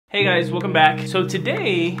Hey guys, welcome back. So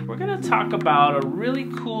today we're gonna talk about a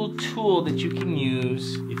really cool tool that you can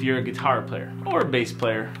use if you're a guitar player or a bass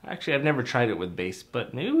player. Actually, I've never tried it with bass,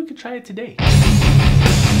 but maybe we could try it today.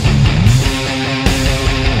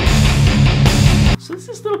 So this is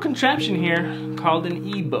this little contraption here called an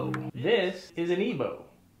E-bow. This is an E-bow.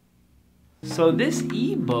 So this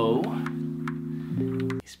E-bow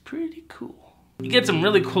is pretty cool. You get some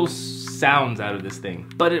really cool sounds out of this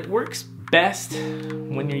thing, but it works best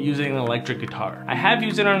when you're using an electric guitar. I have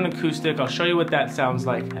used it on an acoustic. I'll show you what that sounds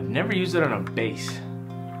like. I've never used it on a bass.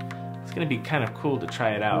 It's gonna be kind of cool to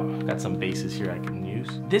try it out. I've got some basses here I can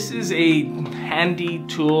use. This is a handy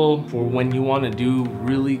tool for when you want to do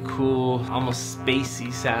really cool, almost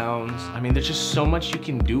spacey sounds. I mean, there's just so much you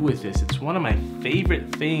can do with this. It's one of my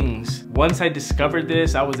favorite things. Once I discovered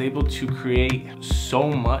this, I was able to create so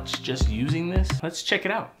much just using this. Let's check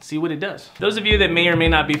it out, see what it does. Those of you that may or may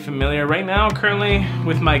not be familiar, right now, currently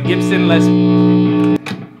with my Gibson Les.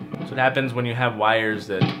 That's what happens when you have wires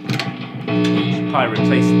that you should probably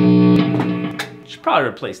replace. Should probably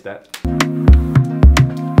replace that.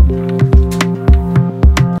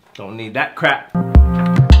 Don't need that crap.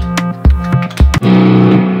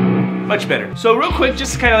 Much better. So real quick,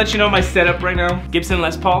 just to kind of let you know my setup right now. Gibson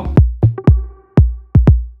Les Paul.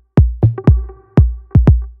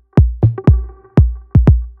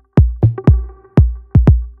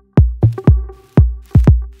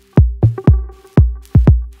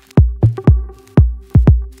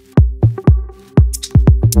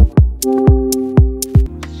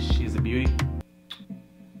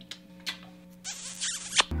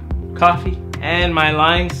 Coffee, and my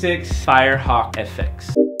Line 6 Firehawk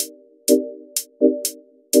FX.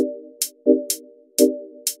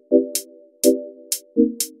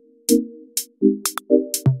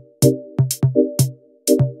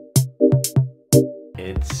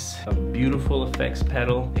 It's a beautiful effects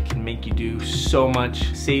pedal. It can make you do so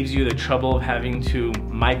much, saves you the trouble of having to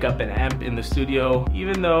mic up an amp in the studio.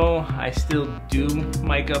 Even though I still do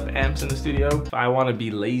mic up amps in the studio, if I want to be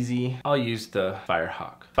lazy, I'll use the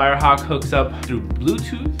Firehawk. Firehawk hooks up through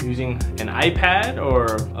Bluetooth using an iPad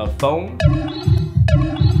or a phone.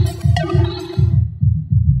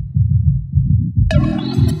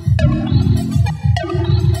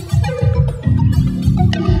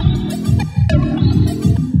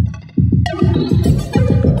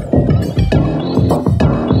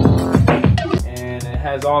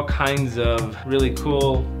 Has all kinds of really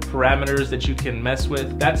cool parameters that you can mess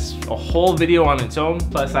with. That's a whole video on its own.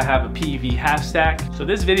 Plus I have a PV half stack. So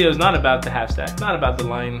this video is not about the half stack, not about the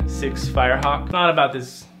Line 6 Firehawk, not about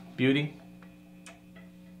this beauty.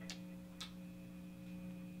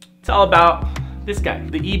 It's all about this guy,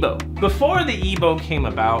 the E-bow. Before the E-bow came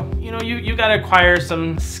about, you gotta acquire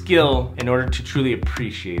some skill in order to truly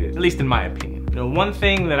appreciate it, at least in my opinion. One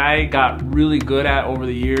thing that I got really good at over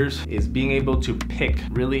the years is being able to pick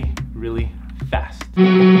really, really fast. I'm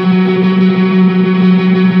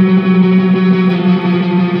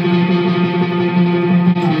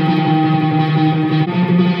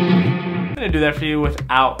gonna do that for you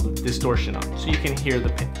without distortion on, so you can hear the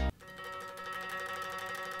pick.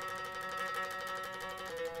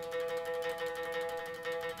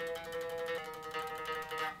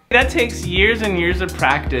 That takes years and years of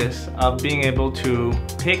practice of being able to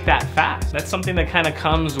pick that fast. That's something that kind of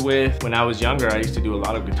comes with when I was younger. I used to do a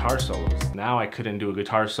lot of guitar solos. Now I couldn't do a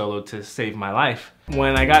guitar solo to save my life.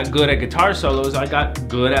 When I got good at guitar solos, I got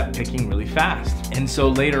good at picking really fast. And so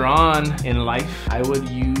later on in life, I would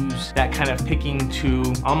use that kind of picking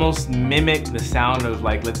to almost mimic the sound of,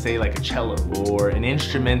 like, let's say like a cello or an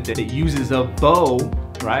instrument that it uses a bow,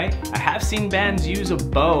 right? I have seen bands use a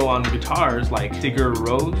bow on guitars like Sigur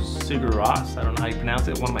Rós, I don't know how you pronounce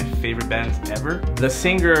it, one of my favorite bands ever. The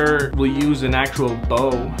singer will use an actual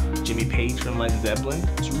bow, Jimmy Page from Led Zeppelin.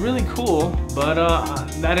 It's really cool, but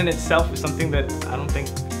that in itself is something that I don't think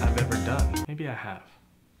I've ever done. Maybe I have.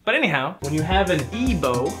 But anyhow, when you have an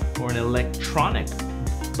E-bow or an electronic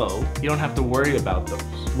bow, you don't have to worry about those.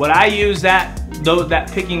 What I use that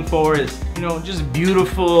picking for is, just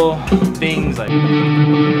beautiful things like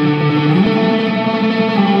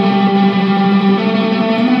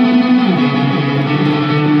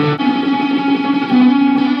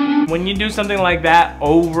when you do something like that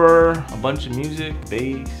over a bunch of music,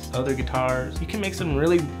 bass, bass, other guitars. You can make some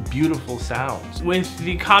really beautiful sounds. With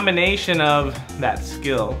the combination of that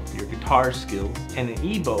skill, your guitar skills, and an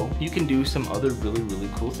EBow, you can do some other really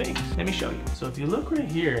cool things. Let me show you. So if you look right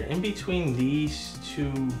here, in between these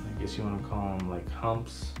two, I guess you want to call them like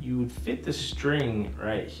humps, you would fit the string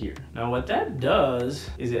right here. Now what that does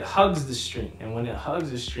is it hugs the string, and when it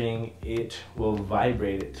hugs the string, it will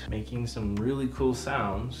vibrate it, making some really cool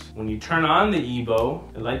sounds. When you turn on the EBow,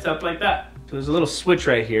 it lights up like that. So there's a little switch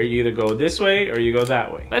right here. You either go this way or you go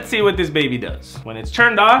that way. Let's see what this baby does. When it's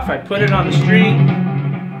turned off, I put it on the string.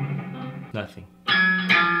 Nothing.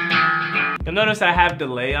 You'll notice I have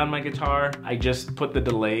delay on my guitar. I just put the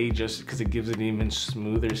delay just because it gives it an even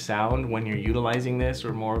smoother sound when you're utilizing this,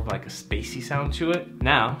 or more of like a spacey sound to it.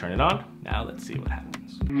 Now, turn it on. Now let's see what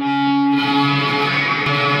happens.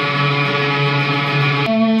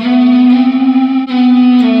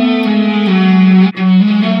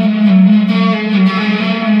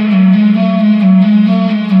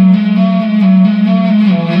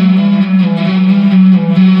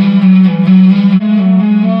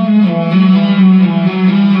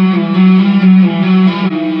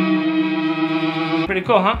 Pretty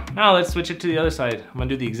cool, huh? Now let's switch it to the other side. I'm gonna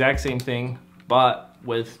do the exact same thing, but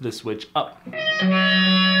with the switch up.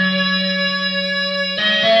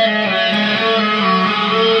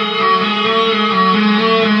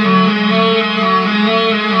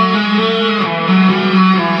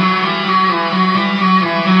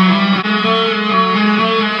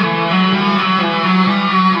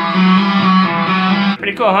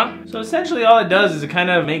 Pretty cool, huh? So essentially all it does is it kind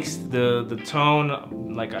of makes the tone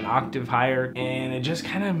like an octave higher, and it just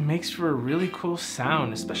kind of makes for a really cool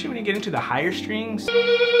sound, especially when you get into the higher strings.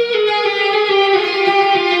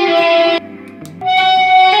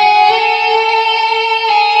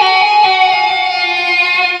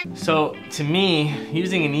 So to me,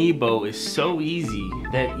 using an EBow is so easy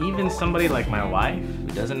that even somebody like my wife, who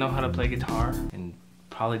doesn't know how to play guitar and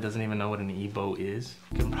probably doesn't even know what an EBow is,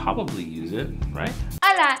 can probably use it, right?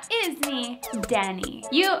 Hola, it is me, Danny.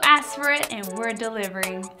 You asked for it and we're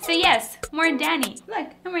delivering. So yes, more Danny.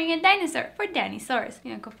 Look, I'm wearing a dinosaur for Dannysaurus.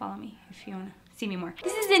 You know, go follow me if you wanna see me more.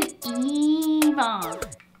 This is an EBow.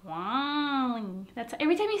 Wow. That's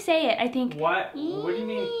every time you say it, I think. What? What do you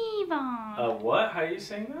mean? EBow. What? How are you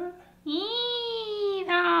saying that?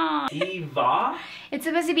 EBow. Eva? It's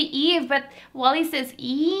supposed to be Eve, but Wally says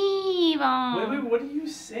EBow. Wait, what are you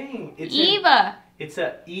saying? It's Eva. It's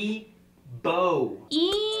a EBow.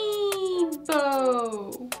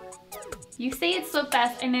 EBow. You say it so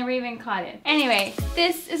fast, I never even caught it. Anyway,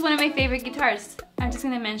 this is one of my favorite guitars. I'm just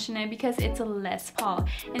gonna mention it because it's a Les Paul.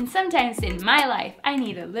 And sometimes in my life, I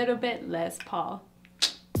need a little bit Les Paul.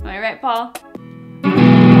 Am I right, Paul?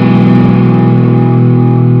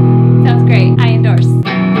 Sounds great, I endorse.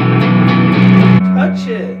 Touch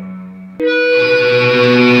it.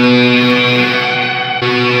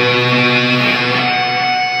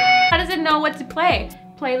 How does it know what to play?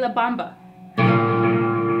 Play La Bamba.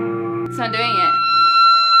 It's not doing it.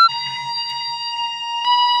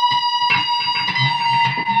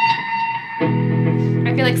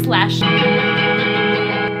 I feel like Slash.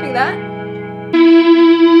 Like that?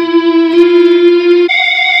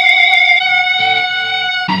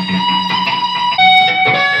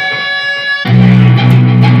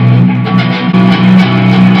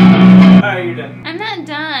 Alright, you're done. I'm not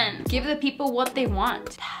done. Give the people what they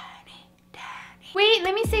want. Wait,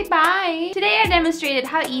 let me say bye. Today I demonstrated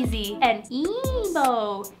how easy an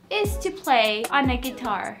EBow is to play on a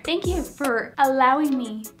guitar. Thank you for allowing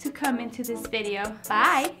me to come into this video.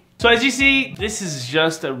 Bye. So as you see, this is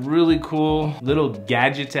just a really cool little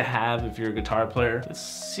gadget to have if you're a guitar player. Let's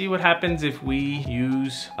see what happens if we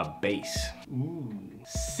use a bass. Ooh,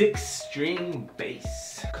 6-string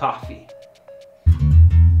bass. Coffee.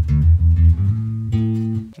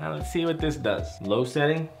 Now let's see what this does. Low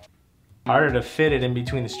setting. Harder to fit it in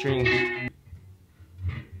between the strings.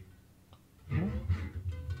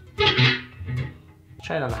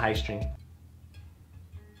 Try it on the high string.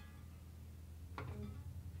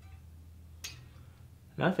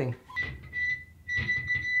 Nothing.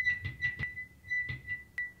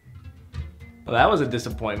 Well, that was a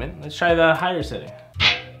disappointment. Let's try the higher setting.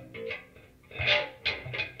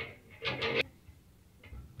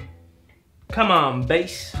 Come on,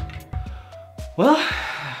 bass. Well,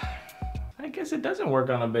 I guess it doesn't work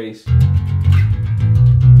on a bass.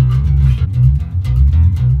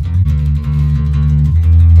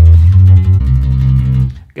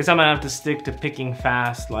 Guess I'm gonna have to stick to picking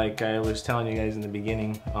fast like I was telling you guys in the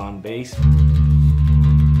beginning on bass. I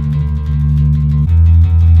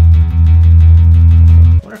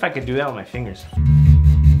wonder if I could do that with my fingers.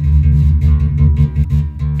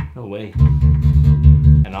 way.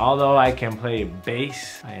 And although I can play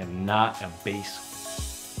bass, I am not a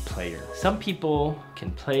bass player. Some people can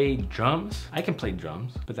play drums. I can play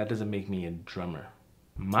drums, but that doesn't make me a drummer.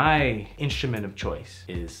 My instrument of choice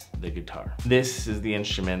is the guitar. This is the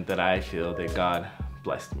instrument that I feel that God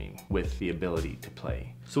blessed me with the ability to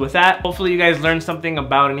play. So with that, hopefully you guys learned something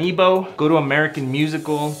about an EBow. Go to American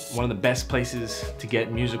Musical, one of the best places to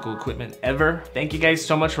get musical equipment ever. Thank you guys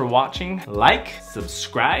so much for watching. Like,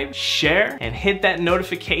 subscribe, share, and hit that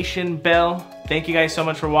notification bell. Thank you guys so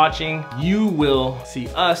much for watching. You will see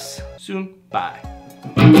us soon. Bye.